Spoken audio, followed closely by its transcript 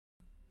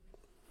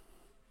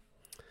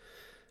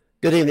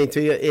Good evening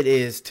to you. It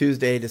is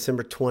Tuesday,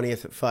 December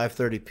 20th at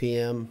 5:30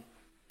 p.m.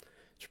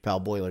 It's your pal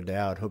Boiler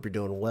Dowd. Hope you're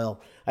doing well.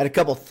 I had a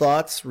couple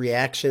thoughts,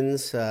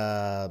 reactions,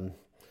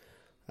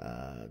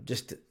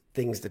 just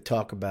things to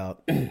talk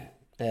about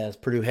as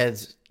Purdue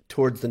heads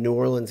towards the New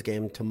Orleans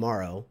game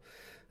tomorrow.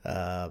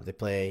 They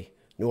play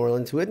New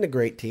Orleans, who isn't a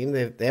great team.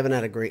 They haven't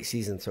had a great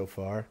season so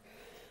far.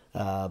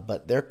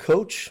 But their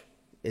coach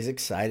is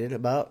excited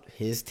about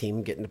his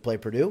team getting to play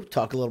Purdue.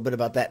 Talk a little bit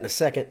about that in a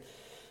second.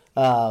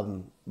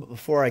 But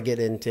before I get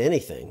into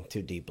anything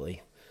too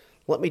deeply,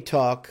 let me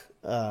thank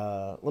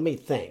our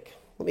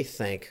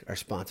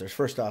sponsors.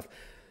 First off,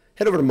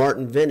 head over to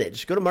Martin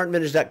Vintage. Go to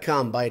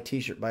martinvintage.com, buy a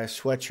t-shirt, buy a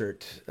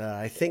sweatshirt.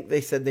 I think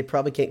they said they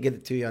probably can't get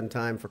it to you on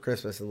time for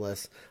Christmas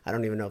unless, I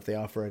don't even know if they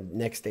offer a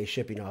next day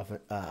shipping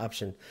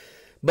option.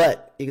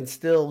 But you can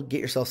still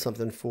get yourself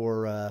something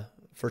for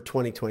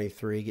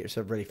 2023. Get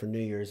yourself ready for New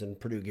Year's in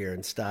Purdue gear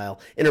and style.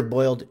 Enter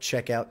Boiled at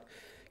checkout.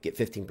 Get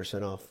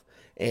 15% off.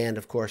 And,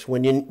 of course,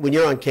 when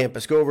you're on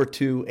campus, go over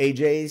to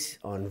AJ's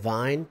on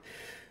Vine.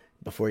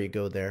 Before you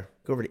go there,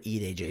 go over to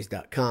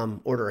eatajs.com,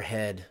 order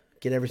ahead,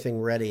 get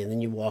everything ready, and then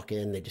you walk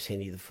in. They just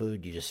hand you the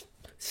food. You just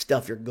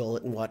stuff your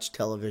gullet and watch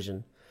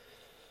television.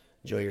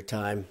 Enjoy your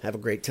time. Have a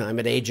great time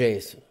at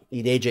AJ's,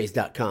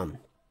 eatajs.com.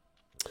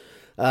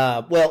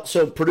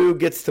 So Purdue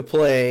gets to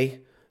play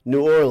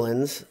New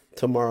Orleans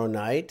tomorrow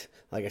night.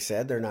 Like I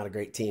said, they're not a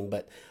great team,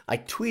 but I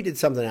tweeted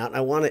something out.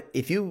 And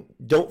if you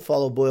don't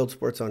follow Boiled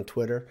Sports on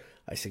Twitter,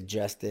 I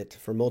suggest it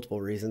for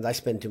multiple reasons. I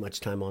spend too much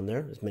time on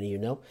there, as many of you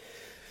know.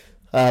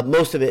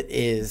 Most of it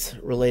is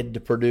related to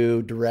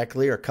Purdue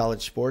directly or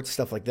college sports,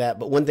 stuff like that.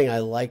 But one thing I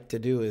like to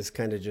do is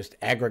kind of just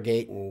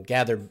aggregate and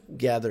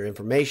gather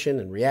information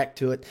and react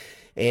to it.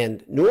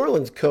 And New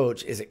Orleans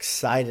coach is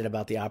excited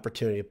about the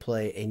opportunity to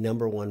play a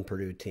number one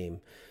Purdue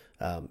team.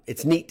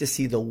 It's neat to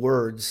see the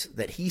words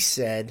that he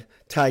said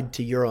tied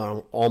to your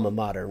alma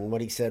mater. And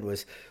what he said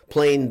was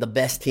playing the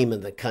best team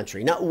in the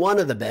country. Not one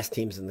of the best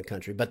teams in the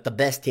country, but the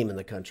best team in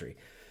the country.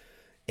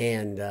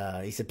 And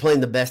he said playing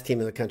the best team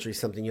in the country is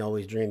something you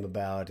always dream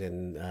about.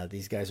 And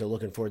these guys are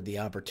looking forward to the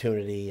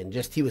opportunity. And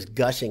just he was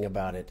gushing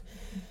about it.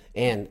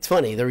 And it's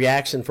funny, the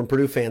reaction from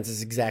Purdue fans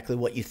is exactly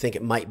what you think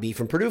it might be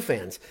from Purdue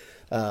fans.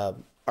 My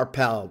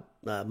pal,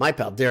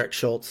 Derek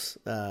Schultz,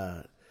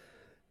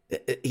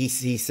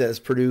 he says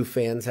Purdue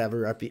fans have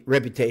a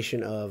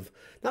reputation of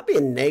not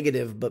being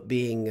negative, but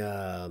being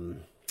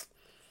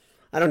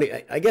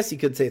I guess you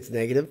could say it's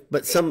negative.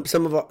 But some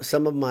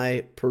of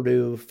my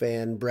Purdue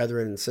fan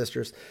brethren and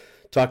sisters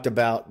talked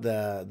about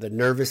the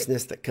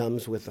nervousness that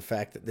comes with the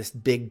fact that this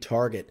big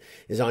target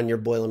is on your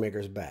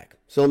Boilermakers' back.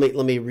 So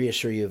let me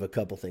reassure you of a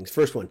couple things.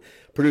 First one,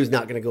 Purdue's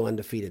not going to go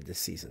undefeated this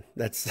season.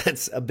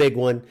 That's a big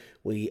one.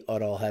 We ought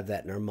to all have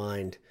that in our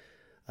mind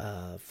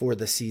for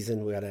the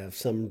season. We ought to have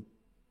some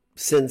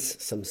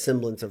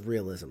semblance of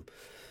realism.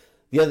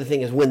 The other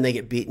thing is when they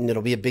get beaten,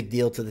 it'll be a big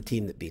deal to the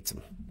team that beats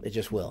them. It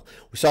just will.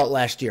 We saw it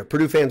last year.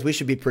 Purdue fans, we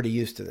should be pretty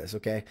used to this,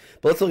 okay?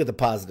 But let's look at the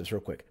positives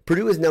real quick.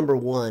 Purdue is number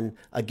one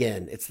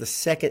again. It's the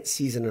second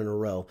season in a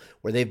row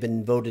where they've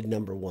been voted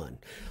number one.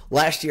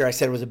 Last year, I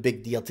said it was a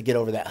big deal to get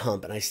over that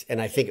hump, and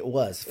I think it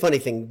was. Funny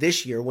thing,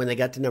 this year when they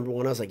got to number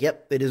one, I was like,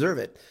 yep, they deserve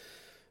it.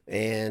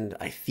 And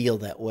I feel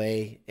that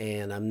way,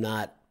 and I'm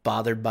not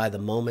bothered by the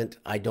moment.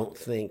 I don't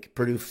think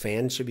Purdue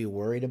fans should be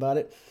worried about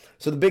it.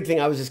 So the big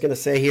thing I was just going to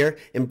say here,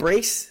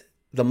 embrace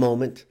the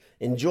moment,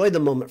 enjoy the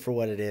moment for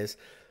what it is,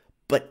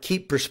 but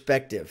keep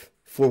perspective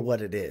for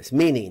what it is.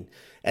 Meaning,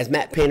 as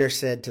Matt Painter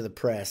said to the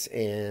press,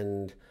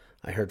 and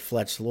I heard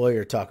Fletch's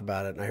lawyer talk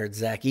about it, and I heard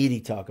Zach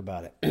Edey talk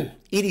about it.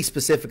 Edey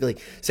specifically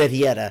said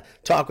he had a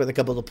talk with a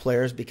couple of the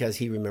players because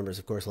he remembers,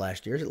 of course,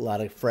 last year. A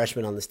lot of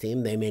freshmen on this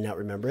team. They may not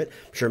remember it.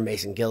 I'm sure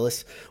Mason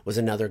Gillis was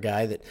another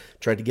guy that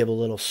tried to give a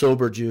little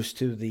sober juice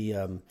to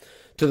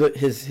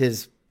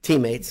his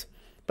teammates.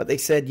 But they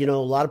said, a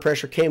lot of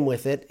pressure came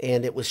with it,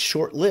 and it was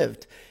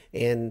short-lived.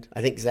 And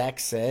I think Zach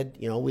said,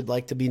 we'd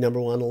like to be number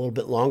one a little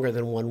bit longer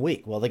than 1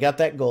 week. Well, they got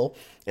that goal.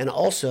 And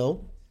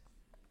also,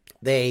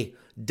 they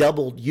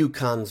doubled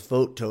UConn's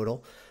vote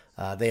total.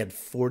 They had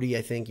 40,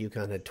 I think.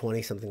 UConn had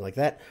 20, something like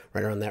that,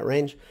 right around that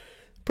range.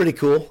 Pretty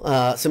cool.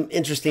 Some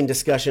interesting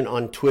discussion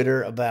on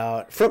Twitter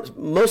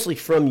mostly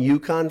from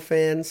UConn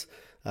fans,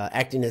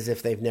 acting as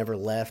if they've never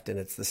left, and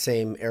it's the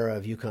same era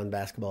of UConn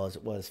basketball as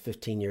it was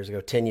 15 years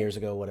ago, 10 years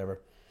ago, whatever,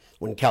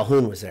 when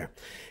Calhoun was there.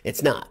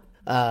 It's not.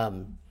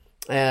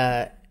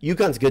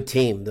 UConn's a good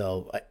team,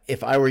 though.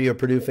 If I were a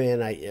Purdue fan,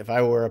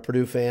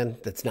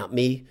 that's not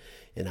me,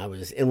 and I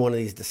was in one of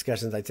these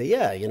discussions, I'd say,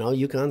 yeah,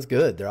 UConn's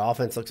good. Their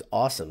offense looks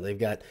awesome. They've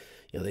got,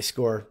 they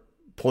score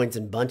points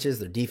in bunches.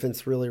 Their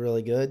defense really,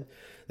 really good.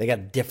 They got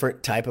a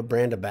different type of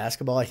brand of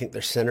basketball. I think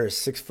their center is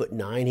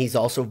 6'9". He's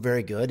also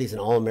very good. He's an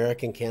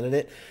All-American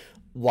candidate.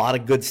 A lot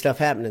of good stuff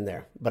happening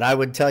there. But I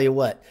would tell you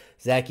what,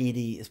 Zach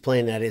Edey is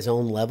playing at his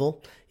own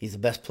level. He's the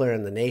best player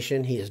in the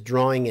nation. He is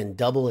drawing in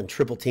double and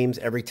triple teams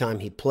every time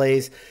he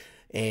plays.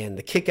 And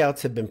the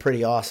kickouts have been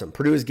pretty awesome.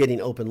 Purdue is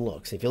getting open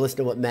looks. If you listen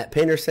to what Matt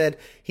Painter said,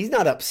 he's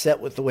not upset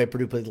with the way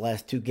Purdue played the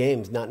last two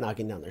games, not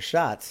knocking down their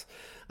shots.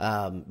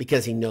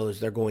 because he knows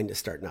they're going to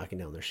start knocking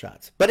down their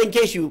shots. But in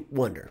case you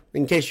wonder,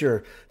 in case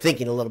you're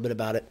thinking a little bit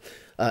about it,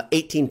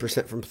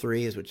 18% from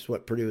three, which is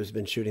what Purdue has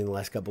been shooting the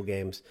last couple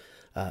games,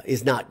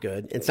 is not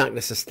good. It's not going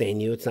to sustain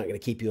you. It's not going to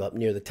keep you up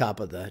near the top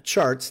of the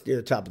charts, near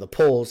the top of the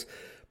polls.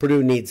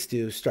 Purdue needs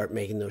to start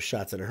making those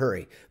shots in a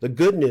hurry. The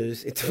good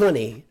news, it's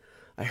funny,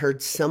 I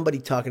heard somebody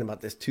talking about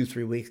this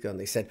 2-3 weeks ago, and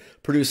they said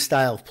Purdue's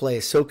style of play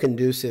is so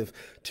conducive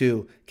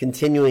to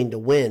continuing to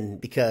win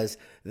because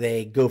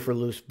they go for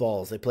loose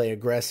balls. They play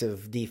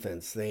aggressive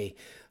defense. They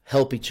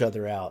help each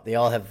other out. They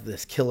all have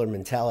this killer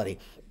mentality.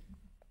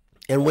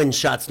 And when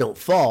shots don't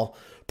fall,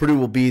 Purdue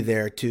will be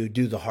there to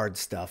do the hard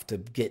stuff, to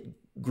get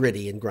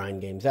gritty and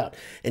grind games out.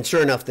 And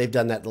sure enough, they've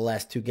done that the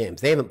last 2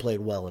 games. They haven't played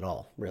well at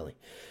all, really.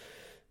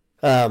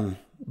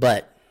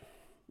 But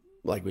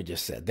like we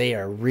just said, they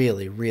are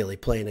really, really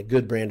playing a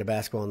good brand of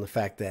basketball, and the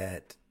fact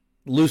that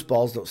loose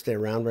balls don't stay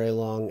around very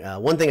long.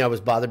 One thing I was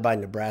bothered by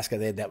Nebraska,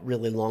 they had that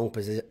really long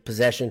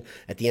possession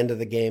at the end of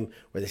the game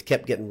where they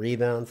kept getting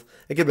rebounds.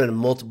 It could have been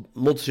a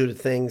multitude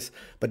of things,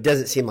 but it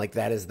doesn't seem like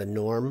that is the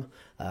norm.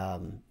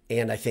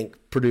 And I think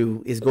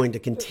Purdue is going to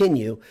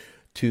continue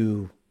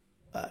to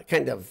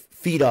kind of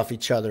feed off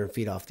each other and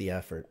feed off the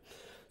effort.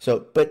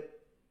 So, but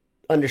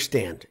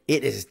understand,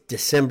 it is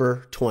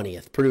December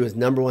 20th. Purdue is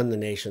number 1 in the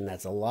nation.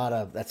 That's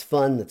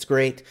fun, that's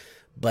great,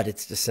 but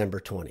it's December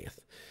 20th.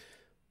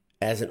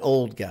 As an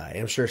old guy,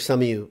 I'm sure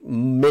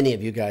many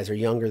of you guys are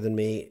younger than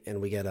me,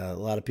 and we got a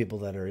lot of people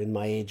that are in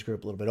my age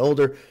group, a little bit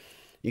older.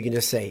 You can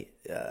just say,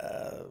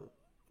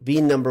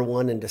 being number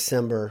 1 in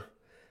December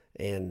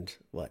and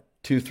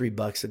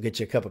 $2-3 will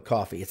get you a cup of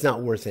coffee. It's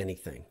not worth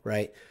anything,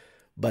 right?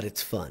 But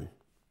it's fun.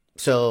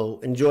 So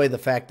enjoy the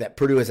fact that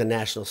Purdue is a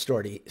national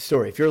story.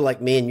 If you're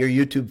like me and your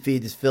YouTube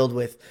feed is filled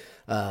with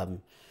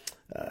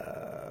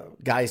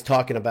guys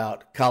talking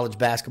about college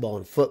basketball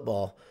and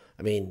football,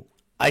 I mean,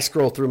 I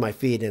scroll through my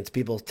feed and it's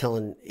people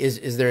telling,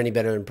 is there any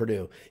better than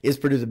Purdue? Is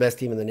Purdue the best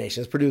team in the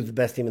nation? Is Purdue the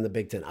best team in the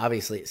Big Ten?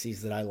 Obviously, it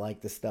sees that I like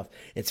this stuff.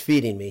 It's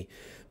feeding me,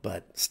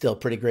 but still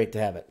pretty great to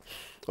have it.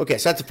 Okay,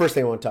 so that's the first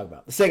thing I want to talk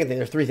about. The second thing,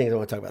 there's 3 things I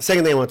want to talk about. The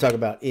second thing I want to talk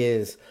about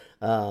is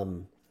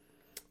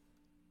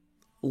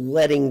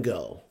letting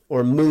go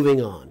or moving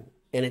on.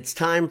 And it's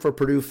time for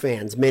Purdue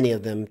fans, many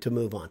of them, to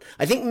move on.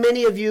 I think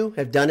many of you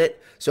have done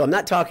it, so I'm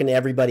not talking to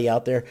everybody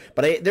out there,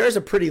 but there is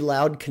a pretty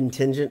loud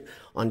contingent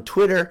on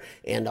Twitter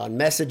and on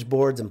message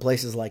boards and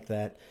places like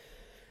that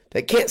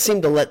that can't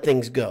seem to let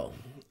things go.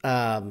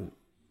 And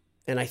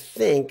I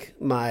think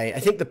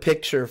the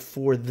picture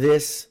for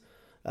this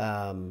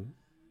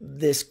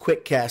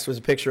quick cast was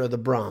a picture of the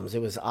Brahms.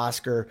 It was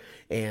Oscar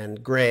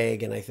and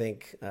Greg, and I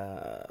think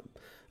a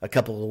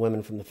couple of the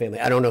women from the family.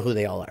 I don't know who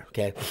they all are,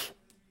 okay?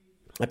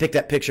 I picked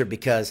that picture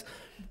because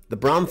the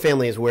Brahm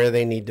family is where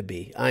they need to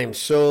be. I am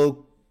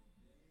so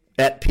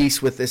at peace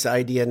with this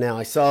idea now.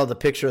 I saw the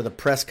picture of the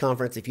press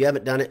conference. If you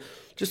haven't done it,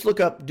 just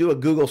do a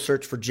Google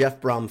search for Jeff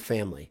Brahm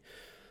family.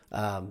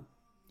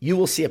 You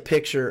will see a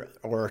picture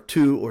or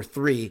 2 or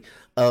 3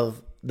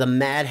 of the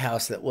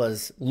madhouse that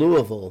was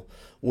Louisville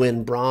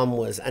when Brahm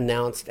was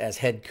announced as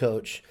head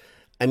coach.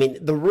 I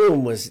mean, the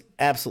room was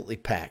absolutely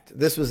packed.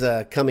 This was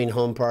a coming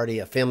home party,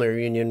 a family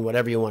reunion,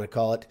 whatever you want to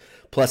call it,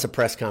 plus a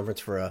press conference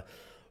for a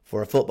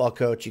football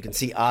coach. You can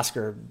see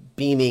Oscar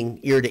beaming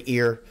ear to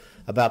ear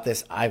about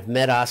this. I've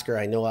met Oscar.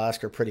 I know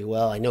Oscar pretty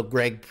well. I know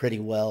Greg pretty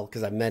well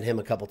because I've met him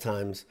a couple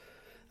times.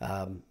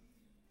 And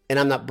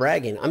I'm not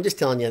bragging. I'm just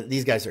telling you that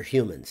these guys are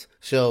humans.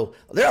 So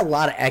there are a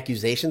lot of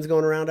accusations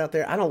going around out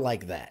there. I don't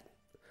like that.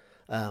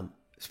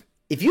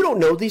 If you don't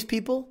know these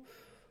people,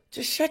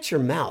 just shut your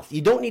mouth.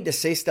 You don't need to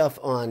say stuff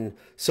on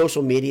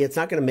social media. It's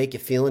not going to make you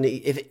feel any.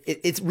 If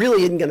it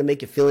really isn't going to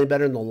make you feel any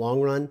better in the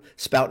long run,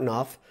 spouting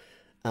off.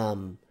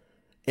 And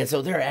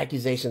so there are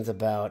accusations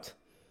about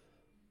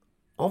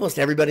almost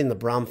everybody in the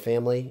Brahm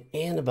family,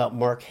 and about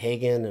Mark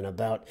Hagan, and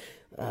about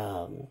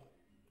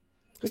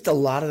just a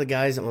lot of the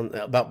guys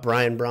about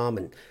Brian Brahm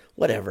and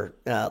whatever.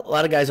 A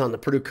lot of guys on the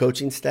Purdue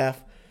coaching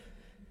staff.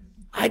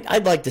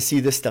 I'd like to see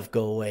this stuff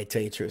go away, to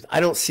tell you the truth. I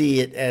don't see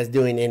it as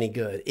doing any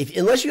good.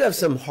 Unless you have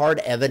some hard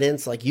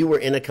evidence, like you were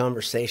in a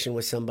conversation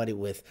with somebody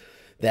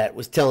that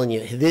was telling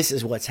you, this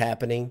is what's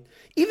happening.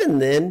 Even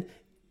then,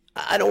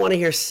 I don't want to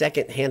hear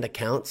secondhand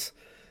accounts.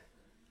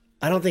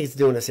 I don't think it's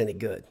doing us any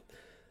good.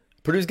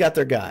 Purdue's got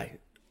their guy.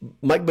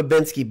 Mike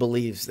Babinski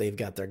believes they've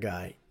got their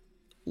guy.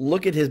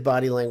 Look at his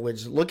body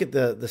language. Look at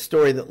the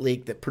story that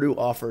leaked that Purdue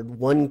offered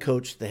one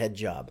coach the head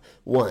job.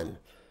 One.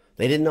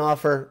 They didn't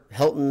offer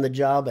Helton the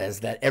job, as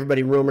that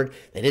everybody rumored.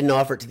 They didn't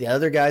offer it to the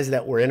other guys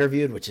that were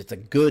interviewed, which is a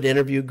good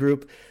interview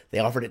group. They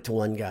offered it to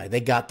one guy. They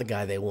got the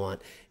guy they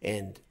want,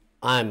 and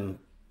I'm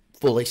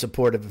fully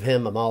supportive of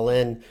him. I'm all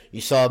in.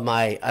 You saw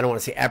my, I don't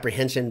want to say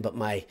apprehension, but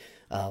my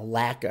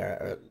lack,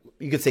 or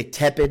you could say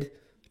tepid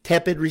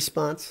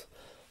response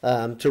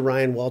to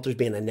Ryan Walters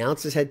being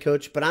announced as head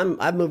coach. But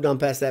I've moved on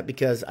past that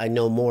because I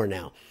know more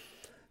now.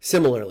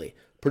 Similarly,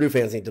 Purdue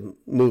fans need to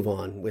move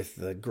on with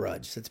the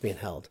grudge that's being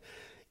held.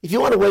 If you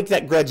want to wake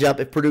that grudge up,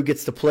 if Purdue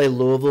gets to play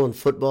Louisville in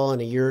football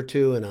in a year or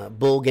two in a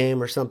bowl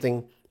game or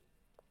something,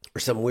 or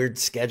some weird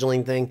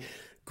scheduling thing,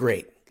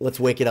 great. Let's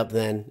wake it up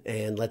then,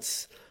 and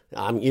let's.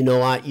 You know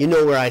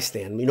where I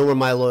stand. You know where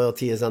my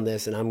loyalty is on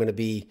this, and I'm going to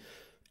be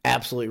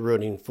absolutely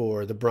rooting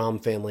for the Brom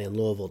family in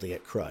Louisville to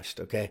get crushed.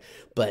 Okay,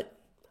 but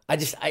I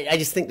just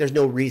think there's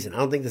no reason. I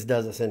don't think this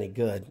does us any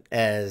good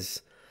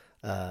as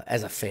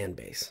a fan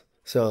base.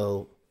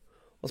 So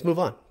let's move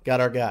on.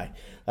 Got our guy.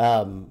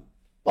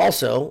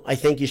 Also, I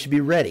think you should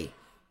be ready.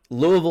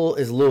 Louisville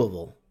is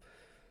Louisville.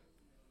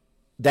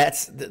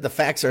 That's the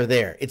facts are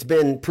there. It's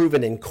been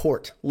proven in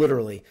court,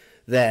 literally,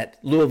 that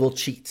Louisville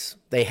cheats.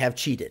 They have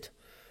cheated.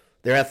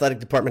 Their athletic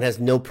department has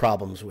no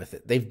problems with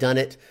it. They've done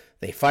it.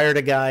 They fired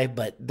a guy,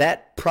 but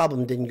that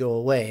problem didn't go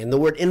away. And the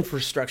word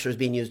infrastructure is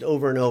being used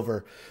over and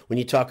over when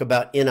you talk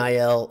about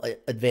NIL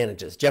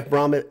advantages. Jeff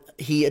Brom,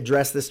 he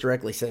addressed this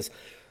directly, says,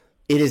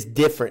 it is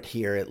different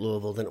here at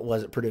Louisville than it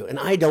was at Purdue. And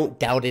I don't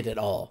doubt it at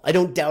all. I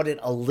don't doubt it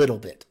a little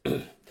bit.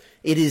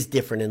 It is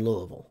different in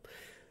Louisville.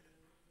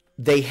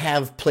 They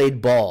have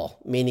played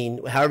ball,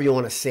 meaning however you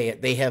want to say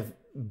it. They have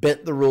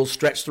bent the rules,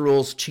 stretched the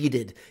rules,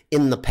 cheated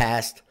in the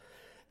past.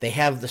 They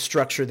have the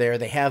structure there.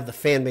 They have the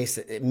fan base.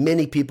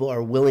 Many people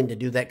are willing to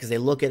do that because they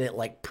look at it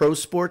like pro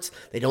sports.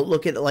 They don't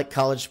look at it like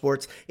college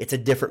sports. It's a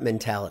different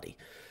mentality.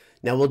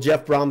 Now, will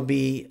Jeff Brom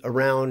be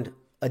around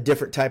a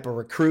different type of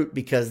recruit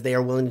because they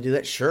are willing to do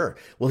that? Sure.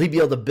 Will he be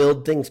able to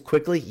build things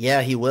quickly?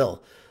 Yeah, he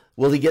will.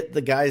 Will he get the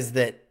guys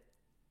that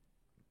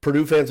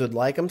Purdue fans would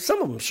like him?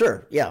 Some of them,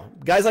 sure. Yeah.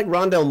 Guys like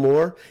Rondell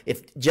Moore,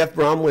 if Jeff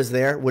Brom was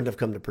there, wouldn't have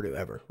come to Purdue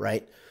ever,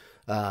 right?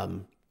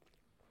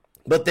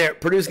 But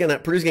Purdue's gonna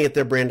get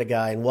their brand of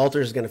guy, and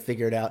Walter's gonna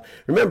figure it out.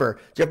 Remember,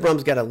 Jeff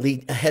Brom's got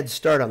a head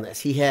start on this.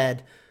 He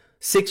had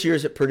 6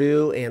 years at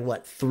Purdue and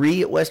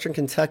 3 at Western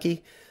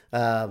Kentucky.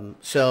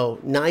 So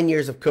 9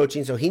 years of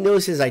coaching. So he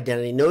knows his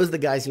identity, knows the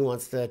guys he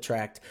wants to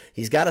attract.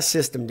 He's got a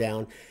system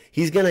down.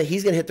 He's gonna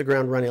hit the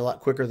ground running a lot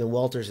quicker than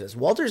Walters is.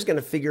 Walters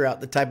gonna figure out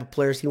the type of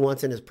players he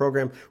wants in his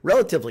program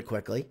relatively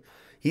quickly.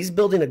 He's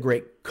building a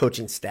great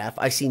coaching staff.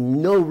 I see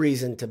no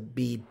reason to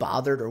be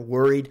bothered or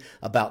worried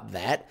about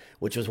that,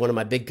 which was one of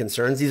my big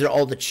concerns. These are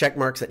all the check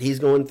marks that he's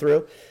going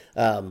through.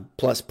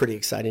 Plus, pretty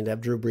exciting to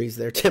have Drew Brees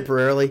there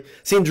temporarily.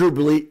 Seeing Drew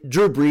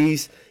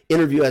Brees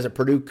interview as a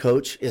Purdue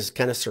coach is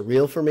kind of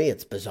surreal for me.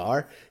 It's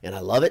bizarre, and I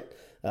love it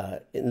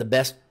in the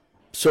best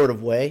sort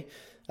of way.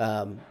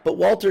 But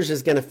Walters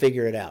is going to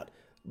figure it out.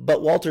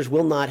 But Walters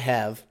will not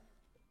have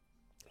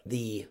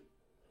the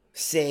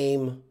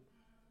same...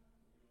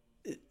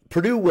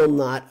 Purdue will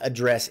not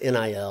address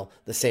NIL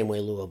the same way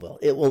Louisville.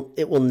 It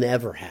will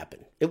never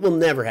happen. It will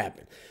never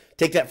happen.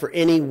 Take that for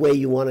any way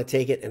you want to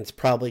take it, and it's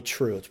probably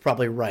true. It's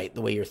probably right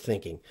the way you're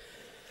thinking.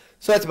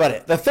 So that's about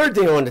it. The third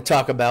thing I wanted to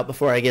talk about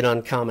before I get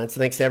on comments,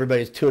 thanks to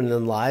everybody who's tuning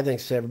in live.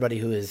 Thanks to everybody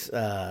who is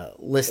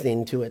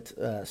listening to it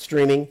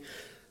streaming.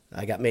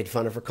 I got made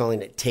fun of for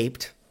calling it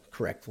taped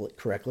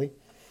correctly.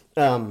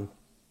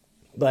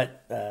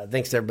 But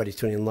thanks to everybody who's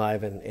tuning in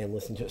live and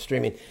listening to it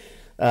streaming.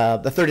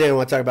 The third thing I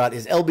want to talk about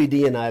is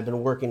LBD and I have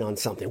been working on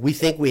something. We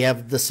think we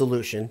have the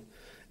solution,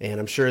 and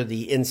I'm sure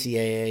the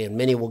NCAA and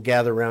many will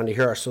gather around to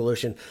hear our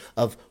solution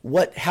of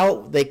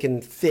how they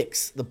can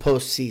fix the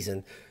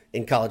postseason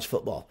in college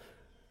football.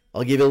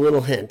 I'll give you a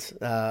little hint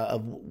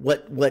of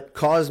what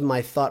caused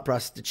my thought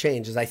process to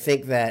change is I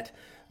think that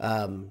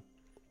Aiden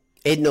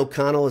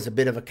O'Connell is a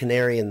bit of a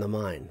canary in the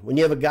mine. When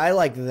you have a guy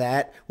like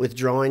that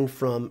withdrawing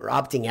from, or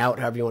opting out,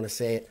 however you want to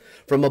say it,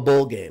 from a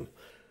bowl game,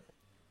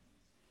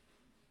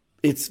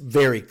 it's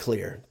very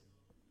clear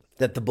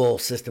that the bowl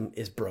system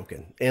is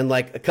broken. And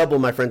like a couple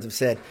of my friends have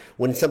said,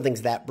 when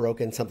something's that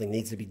broken, something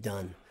needs to be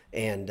done.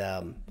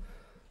 And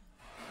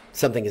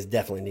something is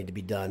definitely need to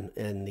be done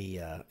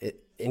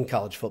in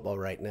college football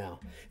right now.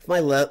 If my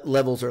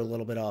levels are a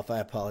little bit off, I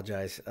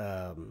apologize.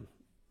 I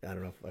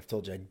don't know if I've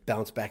told you I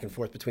bounce back and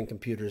forth between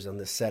computers on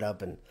this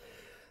setup, and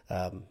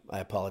I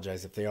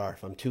apologize if they are,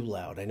 if I'm too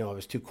loud. I know I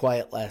was too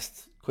quiet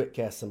last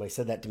QuickCast. Somebody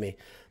said that to me,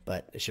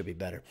 but it should be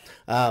better.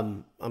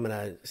 I'm going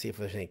to see if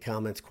there's any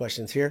comments,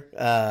 questions here.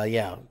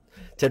 Yeah.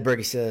 Ted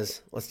Berge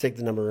says, let's take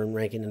the number one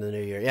ranking in the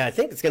new year. Yeah, I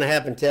think it's going to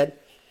happen, Ted.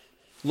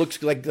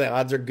 Looks like the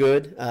odds are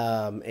good.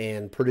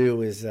 And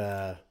Purdue's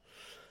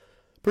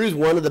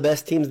one of the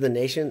best teams in the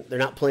nation. They're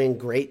not playing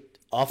great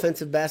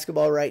offensive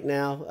basketball right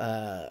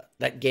now.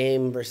 That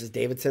game versus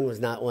Davidson was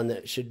not one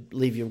that should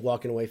leave you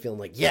walking away feeling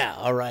like, yeah,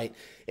 all right.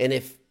 And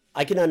if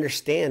I can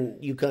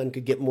understand UConn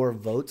could get more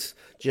votes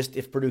just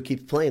if Purdue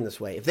keeps playing this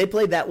way. If they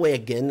play that way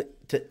again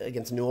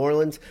against New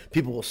Orleans,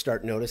 people will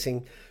start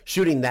noticing.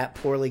 Shooting that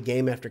poorly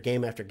game after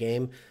game after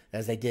game,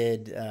 as they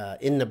did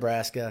in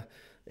Nebraska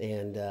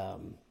and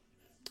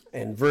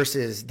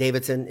versus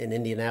Davidson in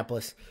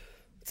Indianapolis,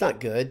 it's not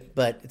good,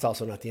 but it's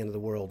also not the end of the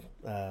world.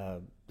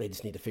 They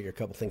just need to figure a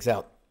couple things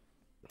out.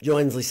 Joe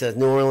Hensley says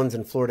New Orleans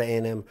and Florida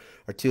A&M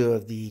are two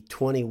of the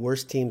 20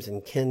 worst teams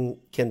in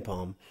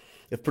KenPom.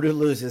 If Purdue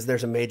loses,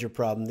 there's a major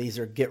problem. These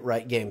are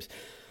get-right games.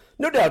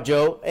 No doubt,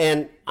 Joe,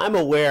 and I'm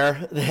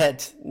aware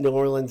that New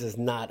Orleans is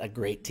not a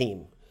great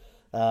team.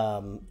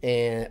 But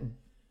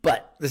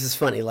this is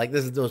funny. Like,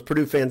 this is those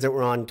Purdue fans that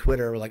were on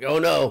Twitter were like, oh,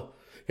 no,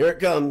 here it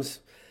comes.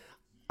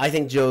 I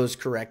think Joe's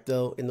correct,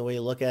 though, in the way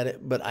you look at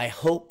it. But I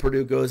hope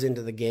Purdue goes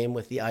into the game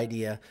with the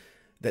idea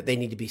that they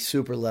need to be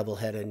super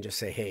level-headed and just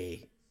say,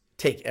 hey,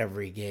 take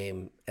every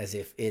game as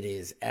if it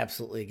is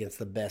absolutely against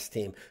the best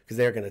team, because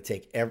they're going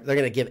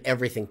to give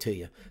everything to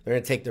you. They're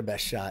going to take their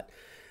best shot.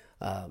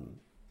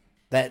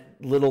 That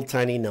little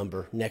tiny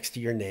number next to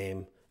your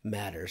name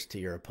matters to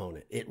your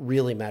opponent. It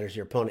really matters to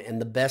your opponent.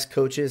 And the best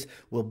coaches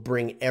will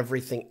bring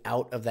everything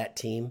out of that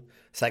team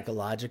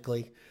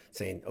psychologically,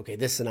 saying, okay,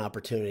 this is an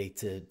opportunity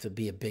to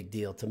be a big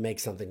deal, to make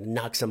something, to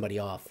knock somebody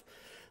off.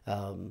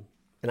 And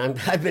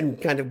I've been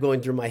kind of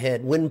going through my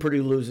head, when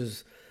Purdue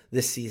loses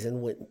this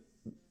season, when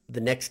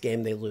the next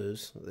game they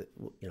lose,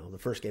 the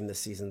first game this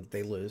season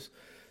they lose,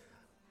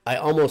 I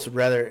almost would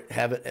rather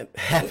have it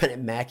happen at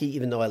Mackey,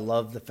 even though I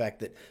love the fact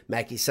that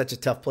Mackey's such a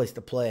tough place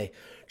to play,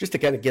 just to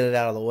kind of get it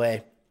out of the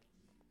way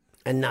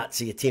and not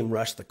see a team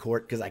rush the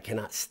court, because I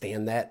cannot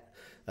stand that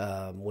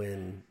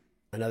when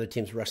another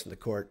team's rushing the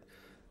court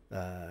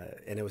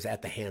and it was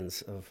at the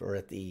hands of, or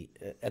at the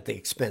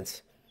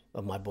expense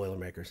of my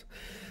Boilermakers.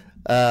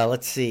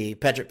 Let's see.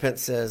 Patrick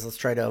Pence says, let's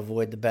try to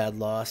avoid the bad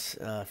loss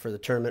for the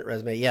tournament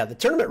resume. Yeah, the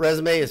tournament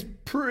resume is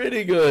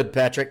pretty good,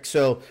 Patrick.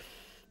 So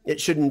it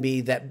shouldn't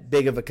be that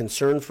big of a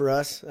concern for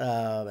us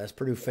as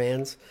Purdue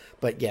fans.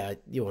 But, yeah,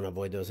 you want to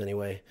avoid those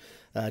anyway.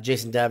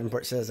 Jason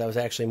Davenport says, I was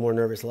actually more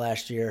nervous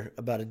last year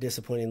about a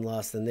disappointing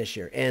loss than this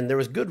year. And there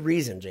was good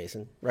reason,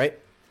 Jason, right?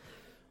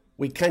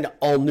 We kind of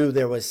all knew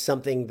there was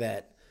something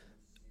that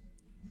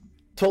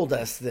told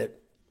us that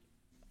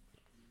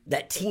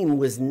team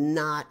was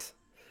not,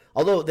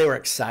 although they were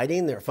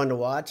exciting, they were fun to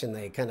watch, and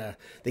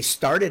they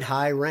started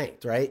high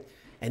ranked, right?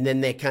 And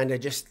then they kind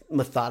of just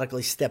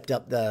methodically stepped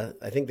up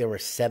I think they were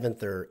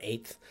 7th or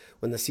 8th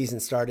when the season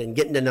started. And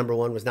getting to number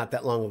 1 was not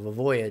that long of a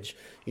voyage.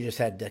 You just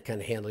had to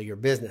kind of handle your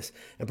business.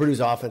 And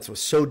Purdue's offense was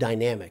so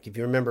dynamic. If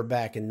you remember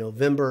back in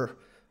November,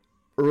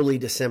 early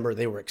December,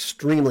 they were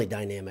extremely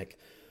dynamic.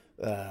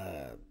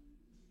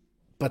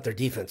 But their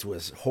defense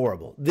was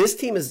horrible. This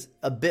team is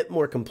a bit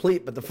more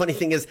complete, but the funny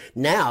thing is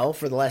now,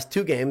 for the last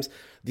 2 games,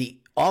 the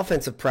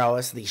offensive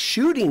prowess, the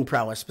shooting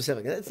prowess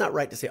specifically, it's not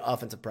right to say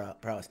offensive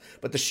prowess,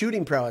 but the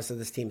shooting prowess of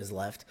this team is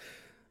left.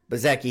 But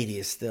Zach Edey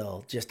is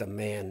still just a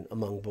man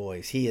among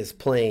boys. He is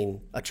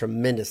playing a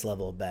tremendous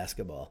level of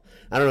basketball.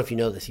 I don't know if you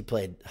know this. He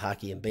played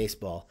hockey and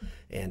baseball,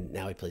 and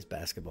now he plays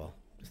basketball.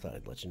 Just thought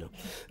I'd let you know.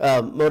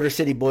 Motor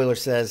City Boiler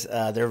says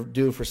they're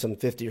due for some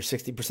 50 or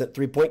 60%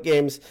 three-point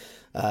games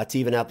to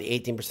even out the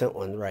 18%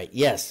 one. Right.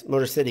 Yes,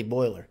 Motor City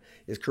Boiler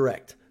is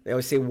correct. They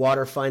always say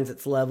water finds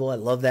its level. I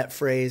love that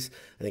phrase.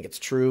 I think it's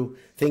true.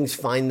 Things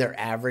find their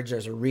average.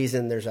 There's a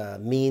reason. There's a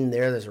mean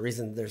there. There's a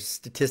reason. There's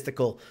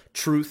statistical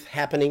truth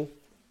happening.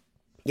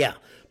 Yeah,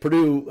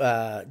 Purdue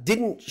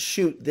didn't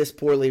shoot this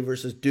poorly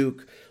versus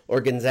Duke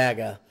or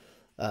Gonzaga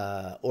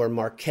or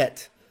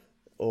Marquette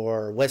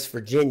or West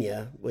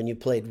Virginia when you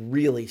played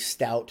really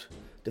stout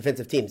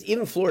defensive teams.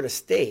 Even Florida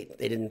State,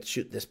 they didn't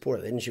shoot this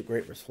poorly. They didn't shoot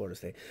great versus Florida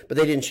State, but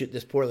they didn't shoot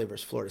this poorly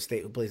versus Florida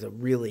State, who plays a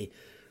really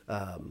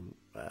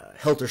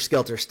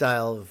helter-skelter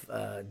style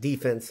of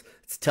defense.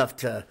 It's tough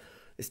to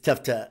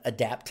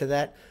adapt to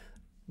that.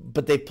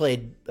 But they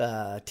played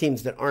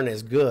teams that aren't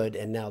as good,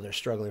 and now they're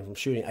struggling from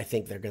shooting. I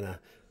think they're going to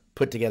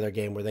put together a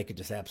game where they could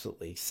just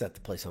absolutely set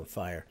the place on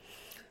fire.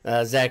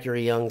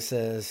 Zachary Young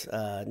says,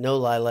 no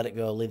lie, let it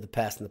go, leave the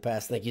past in the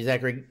past. Thank you,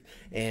 Zachary.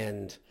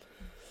 And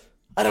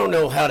I don't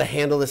know how to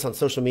handle this on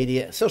social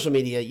media. Social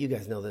media, you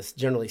guys know this,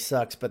 generally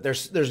sucks, but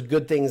there's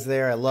good things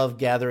there. I love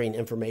gathering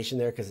information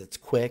there because it's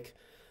quick.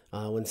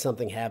 When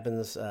something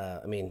happens,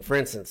 for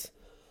instance,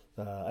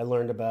 I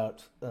learned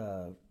about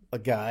a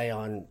guy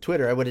on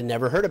Twitter. I would have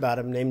never heard about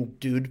him, named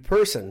Dude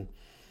Person.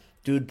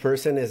 Dude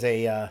Person is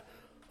a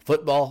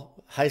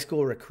football high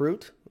school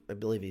recruit. I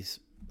believe he's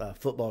a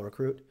football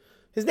recruit.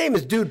 His name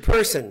is Dude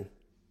Person.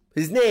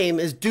 His name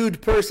is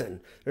Dude Person.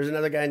 There's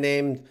another guy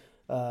named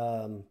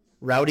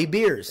Rowdy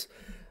Beers.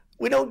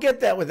 We don't get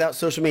that without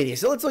social media.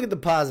 So let's look at the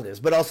positives,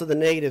 but also the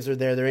negatives are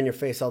there. They're in your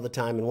face all the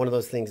time. And one of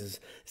those things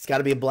is it's got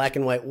to be a black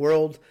and white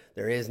world.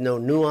 There is no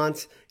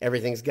nuance.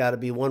 Everything's got to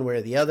be one way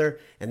or the other.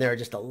 And there are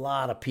just a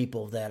lot of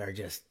people that are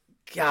just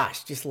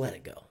let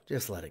it go.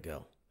 Just let it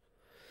go.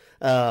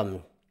 Let's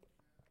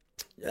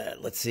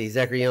see.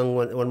 Zachary Young,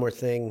 one more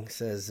thing,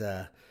 says,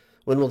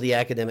 when will the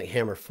academic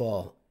hammer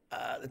fall?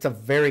 It's a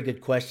very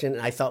good question.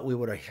 I thought we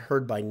would have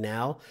heard by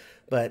now,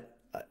 but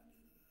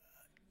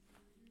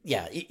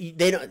yeah,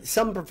 they don't.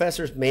 Some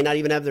professors may not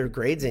even have their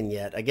grades in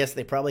yet. I guess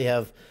they probably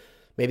have.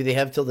 Maybe they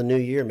have till the new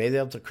year. Maybe they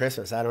have till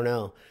Christmas. I don't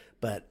know,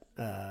 but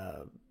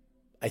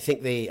I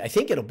think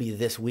it'll be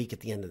this week, at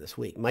the end of this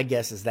week. My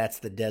guess is that's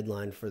the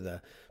deadline for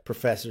the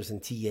professors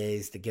and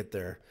TAs to get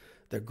their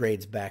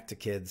grades back to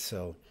kids.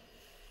 So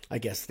I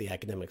guess the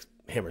academic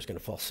hammer is going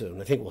to fall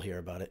soon. I think we'll hear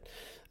about it.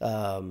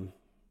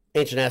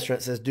 Ancient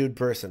Astronaut says, Dude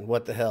Person,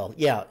 what the hell?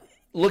 Yeah,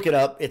 look it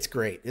up. It's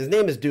great. His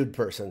name is Dude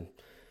Person.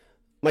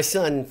 My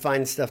son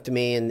finds stuff to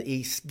me, and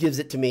he gives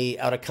it to me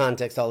out of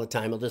context all the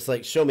time. He'll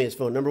just show me his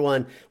phone. Number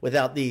one,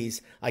 without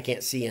these, I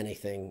can't see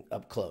anything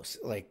up close.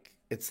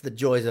 It's the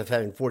joys of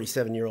having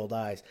 47-year-old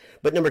eyes.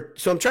 But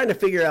so I'm trying to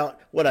figure out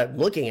what I'm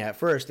looking at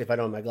first if I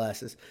don't have my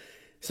glasses.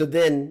 So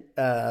then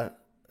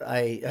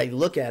I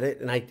look at it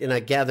and I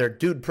gather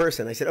Dude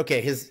Person. I said, okay,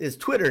 his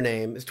Twitter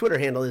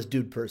handle is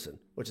Dude Person,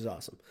 which is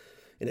awesome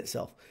in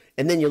itself.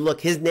 And then you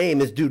look, his name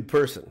is Dude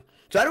Person.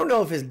 So I don't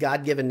know if his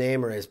God-given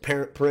name or his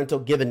parental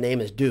given name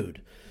is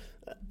Dude.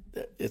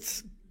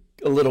 It's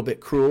a little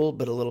bit cruel,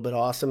 but a little bit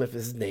awesome if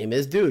his name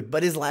is Dude.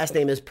 But his last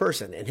name is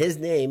Person. And his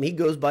name, he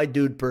goes by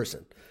Dude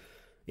Person.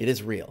 It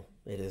is real.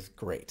 It is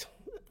great.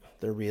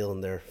 They're real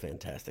and they're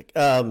fantastic.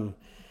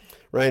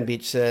 Ryan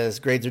Beach says,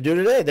 grades are due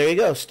today. There you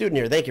go. Student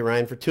here. Thank you,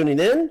 Ryan, for tuning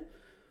in.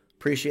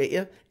 Appreciate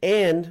you.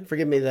 And for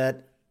giving me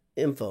that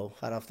info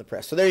hot off the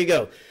press. So there you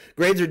go.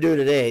 Grades are due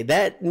today.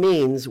 That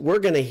means we're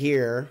going to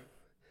hear,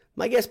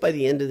 my guess by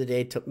the end of the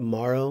day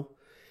tomorrow,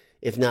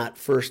 if not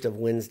first of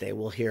Wednesday,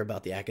 we'll hear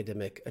about the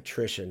academic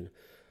attrition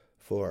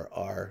for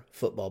our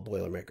football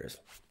Boilermakers.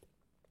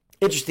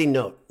 Interesting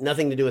note,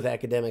 nothing to do with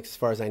academics as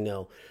far as I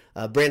know.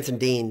 Branson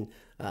Dean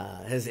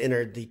has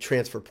entered the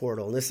transfer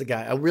portal, and this is a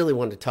guy, I really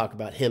wanted to talk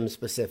about him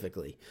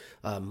specifically.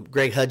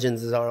 Greg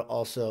Hudgens is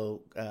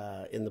also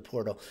in the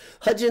portal.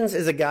 Hudgens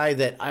is a guy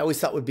that I always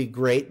thought would be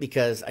great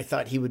because I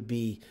thought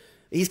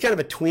he's kind of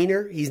a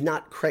tweener. He's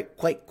not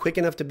quite quick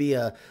enough to be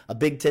a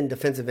Big Ten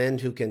defensive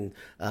end who can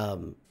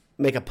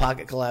make a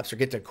pocket collapse or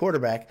get to a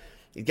quarterback.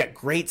 He's got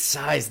great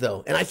size,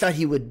 though, and I thought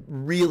he would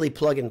really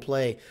plug and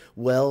play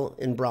well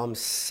in Brom's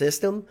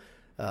system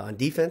on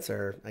defense,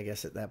 or I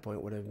guess at that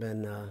point would have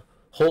been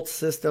Holt's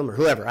system or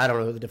whoever. I don't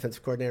know who the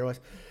defensive coordinator was,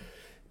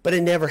 but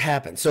it never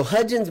happened. So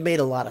Hudgens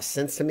made a lot of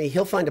sense to me.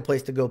 He'll find a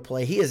place to go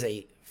play. He is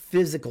a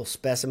physical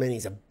specimen.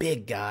 He's a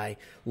big guy,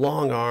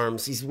 long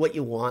arms. He's what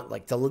you want,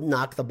 like to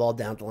knock the ball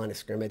down at the line of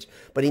scrimmage,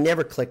 but he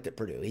never clicked at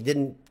Purdue. He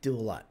didn't do a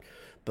lot.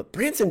 But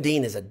Branson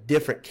Dean is a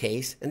different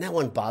case, and that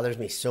one bothers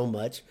me so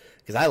much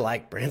because I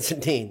like Branson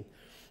Dean.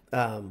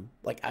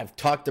 Like I've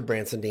talked to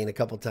Branson Dean a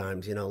couple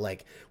times,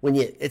 like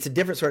it's a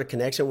different sort of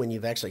connection when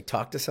you've actually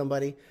talked to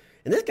somebody.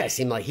 And this guy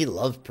seemed like he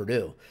loves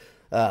Purdue.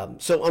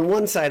 So on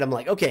one side, I'm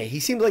like, okay,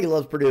 he seems like he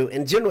loves Purdue,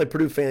 and generally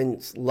Purdue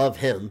fans love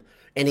him,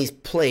 and he's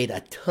played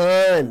a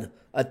ton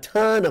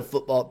of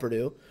football at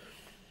Purdue.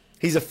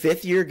 He's a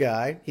fifth-year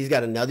guy. He's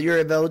got another year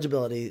of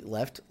eligibility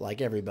left, like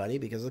everybody,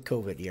 because of the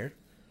COVID year.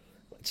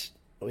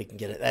 We can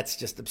get it. That's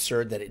just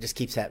absurd that it just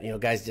keeps happening.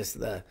 Guys, just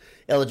the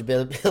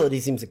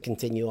eligibility seems to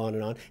continue on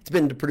and on. It's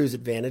been to Purdue's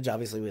advantage,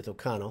 obviously, with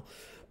O'Connell.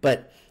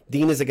 But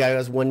Dean is a guy who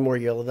has one more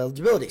year of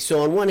eligibility.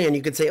 So on one hand,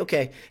 you could say,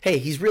 okay, hey,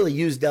 he's really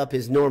used up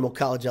his normal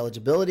college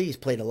eligibility. He's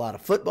played a lot of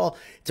football.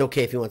 It's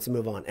okay if he wants to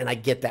move on. And I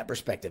get that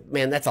perspective.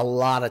 Man, that's a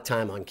lot of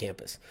time on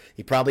campus.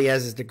 He probably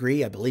has his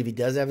degree. I believe he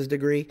does have his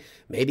degree.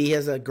 Maybe he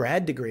has a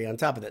grad degree on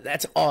top of that.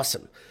 That's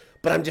awesome.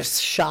 But I'm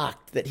just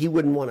shocked that he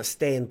wouldn't want to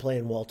stay and play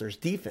in Walter's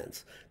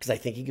defense because I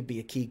think he could be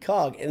a key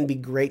cog, and it'd be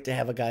great to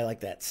have a guy like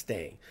that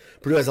staying.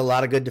 Purdue has a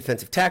lot of good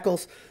defensive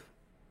tackles.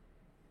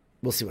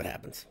 We'll see what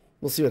happens.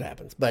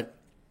 But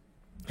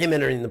him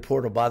entering the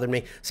portal bothered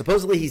me.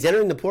 Supposedly he's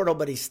entering the portal,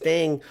 but he's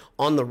staying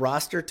on the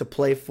roster to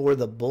play for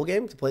the bowl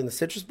game, to play in the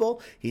Citrus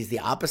Bowl. He's the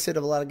opposite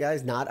of a lot of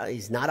guys.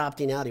 He's not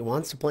opting out. He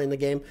wants to play in the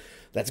game.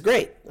 That's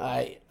great.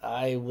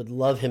 I would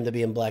love him to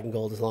be in black and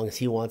gold as long as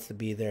he wants to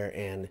be there.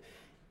 And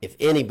if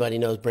anybody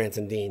knows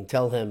Branson Dean,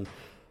 tell him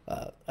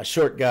a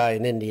short guy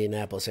in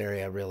Indianapolis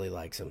area really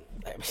likes him.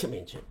 I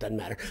mean, it doesn't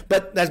matter.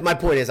 But that's my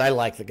point is I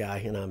like the guy,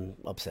 and I'm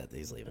upset that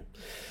he's leaving.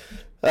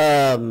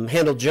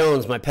 Handel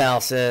Jones, my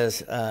pal,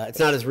 says, it's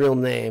not his real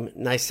name.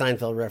 Nice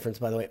Seinfeld reference,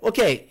 by the way.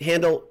 Okay,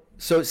 Handel,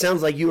 so it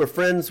sounds like you were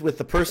friends with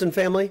the Person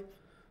family?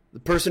 The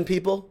Person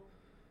people?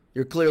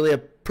 You're clearly a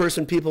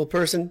Person people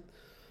person.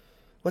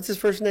 What's his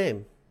first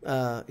name?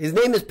 His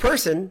name is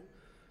Person,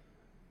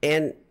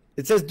 and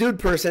it says Dude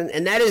Person,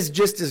 and that is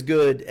just as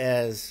good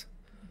as...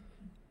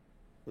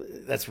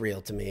 That's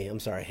real to me. I'm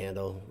sorry,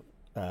 Handel.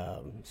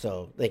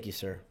 So thank you,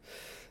 sir.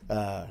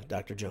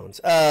 Dr. Jones.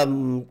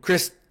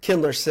 Chris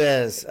Kindler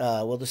says,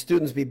 will the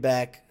students be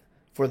back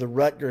for the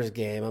Rutgers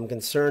game? I'm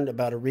concerned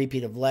about a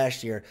repeat of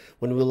last year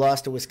when we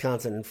lost to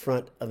Wisconsin in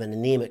front of an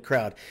anemic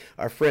crowd.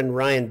 Our friend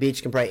Ryan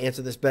Beach can probably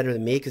answer this better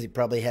than me because he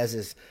probably has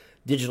his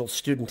digital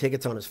student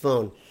tickets on his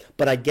phone.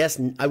 But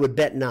I would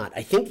bet not.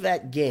 I think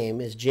that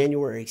game is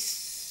January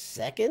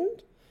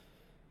 2nd.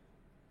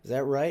 Is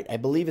that right? I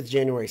believe it's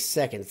January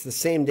 2nd. It's the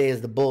same day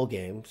as the bowl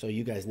game, so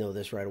you guys know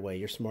this right away.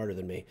 You're smarter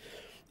than me.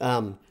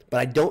 But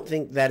I don't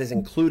think that is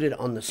included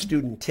on the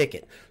student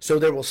ticket. So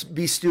there will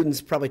be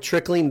students probably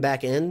trickling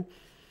back in,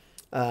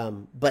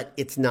 but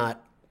it's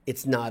not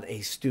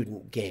a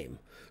student game.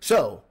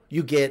 So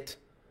you get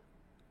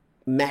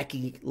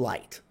Mackey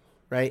Light,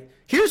 right?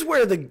 Here's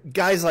where the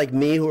guys like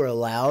me who are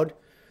allowed,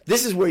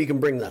 this is where you can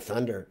bring the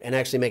thunder and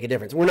actually make a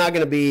difference. We're not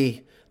going to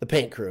be the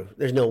paint crew.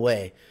 There's no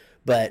way.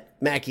 But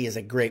Mackey is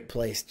a great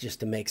place just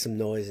to make some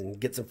noise and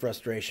get some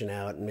frustration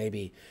out and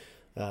maybe,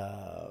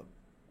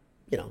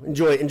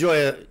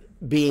 enjoy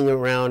being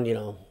around,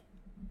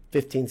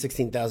 15,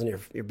 16,000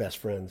 of your best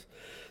friends.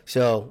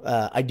 So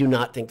I do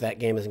not think that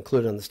game is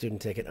included on the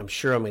student ticket. I'm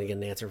sure I'm going to get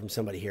an answer from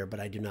somebody here, but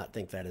I do not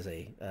think that is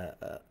a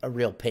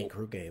real Paint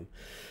Crew game.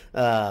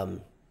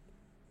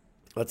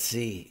 Let's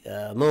see.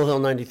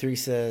 Mohill93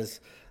 says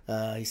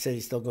he said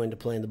he's still going to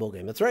play in the bowl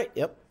game. That's right.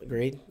 Yep,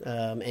 agreed.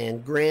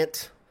 And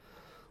Grant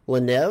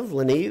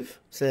Leneve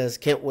says,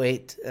 can't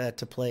wait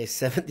to play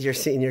seventh-year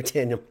senior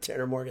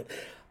Tanner Morgan.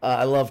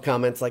 I love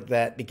comments like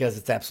that because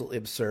it's absolutely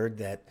absurd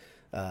that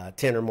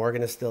Tanner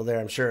Morgan is still there.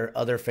 I'm sure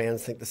other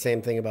fans think the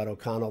same thing about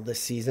O'Connell this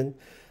season.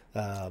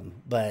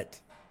 But,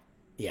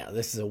 yeah,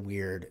 this is a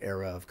weird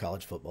era of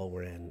college football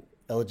we're in.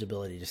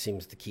 Eligibility just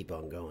seems to keep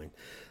on going.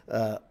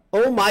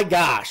 Oh, my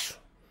gosh.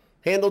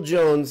 Handel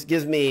Jones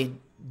gives me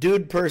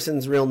Dude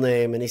Person's real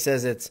name, and he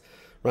says it's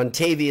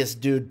Rontavious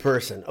Dude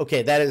Person.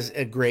 Okay, that is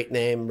a great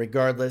name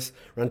regardless.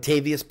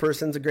 Rontavious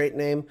Person's a great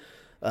name.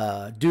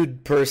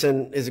 Dude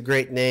Person is a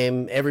great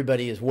name.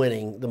 Everybody is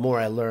winning. The more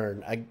I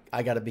learn,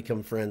 I got to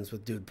become friends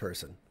with Dude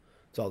Person.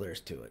 That's all there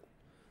is to it.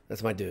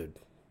 That's my Dude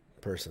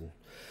Person.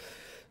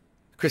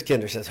 Chris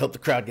Kinder says, hope the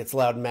crowd gets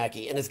loud and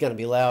Mackey. And it's going to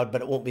be loud,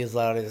 but it won't be as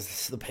loud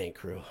as the Paint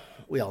Crew.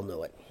 We all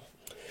know it.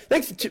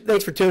 Thanks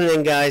for tuning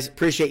in, guys.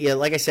 Appreciate you.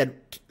 Like I said,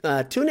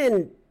 tune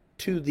in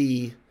to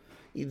the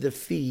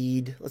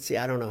feed. Let's see.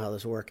 I don't know how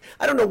this works.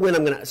 I don't know when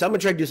I'm going to. So I'm going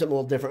to try to do something a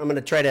little different. I'm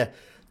going to try to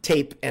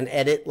tape and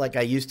edit like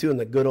I used to in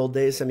the good old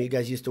days. Some of you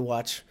guys used to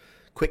watch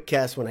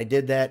QuickCast when I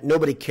did that.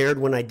 Nobody cared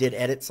when I did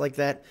edits like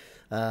that.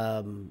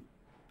 And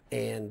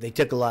they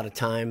took a lot of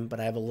time, but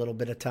I have a little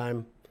bit of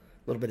time,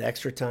 a little bit of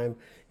extra time.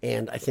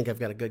 And I think I've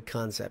got a good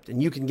concept.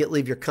 And you can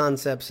leave your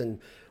concepts and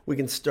we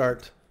can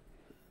start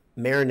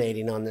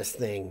marinating on this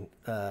thing,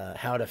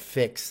 how to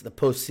fix the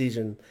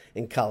postseason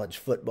in college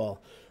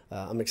football.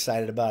 I'm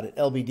excited about it.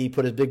 LBD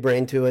put his big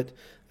brain to it.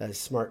 A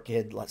smart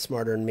kid, a lot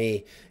smarter than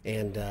me.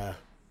 And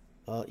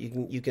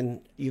you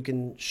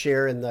can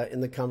share in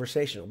the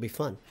conversation. It'll be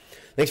fun.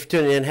 Thanks for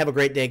tuning in. Have a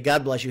great day.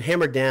 God bless you.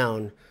 Hammer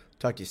down.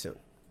 Talk to you soon.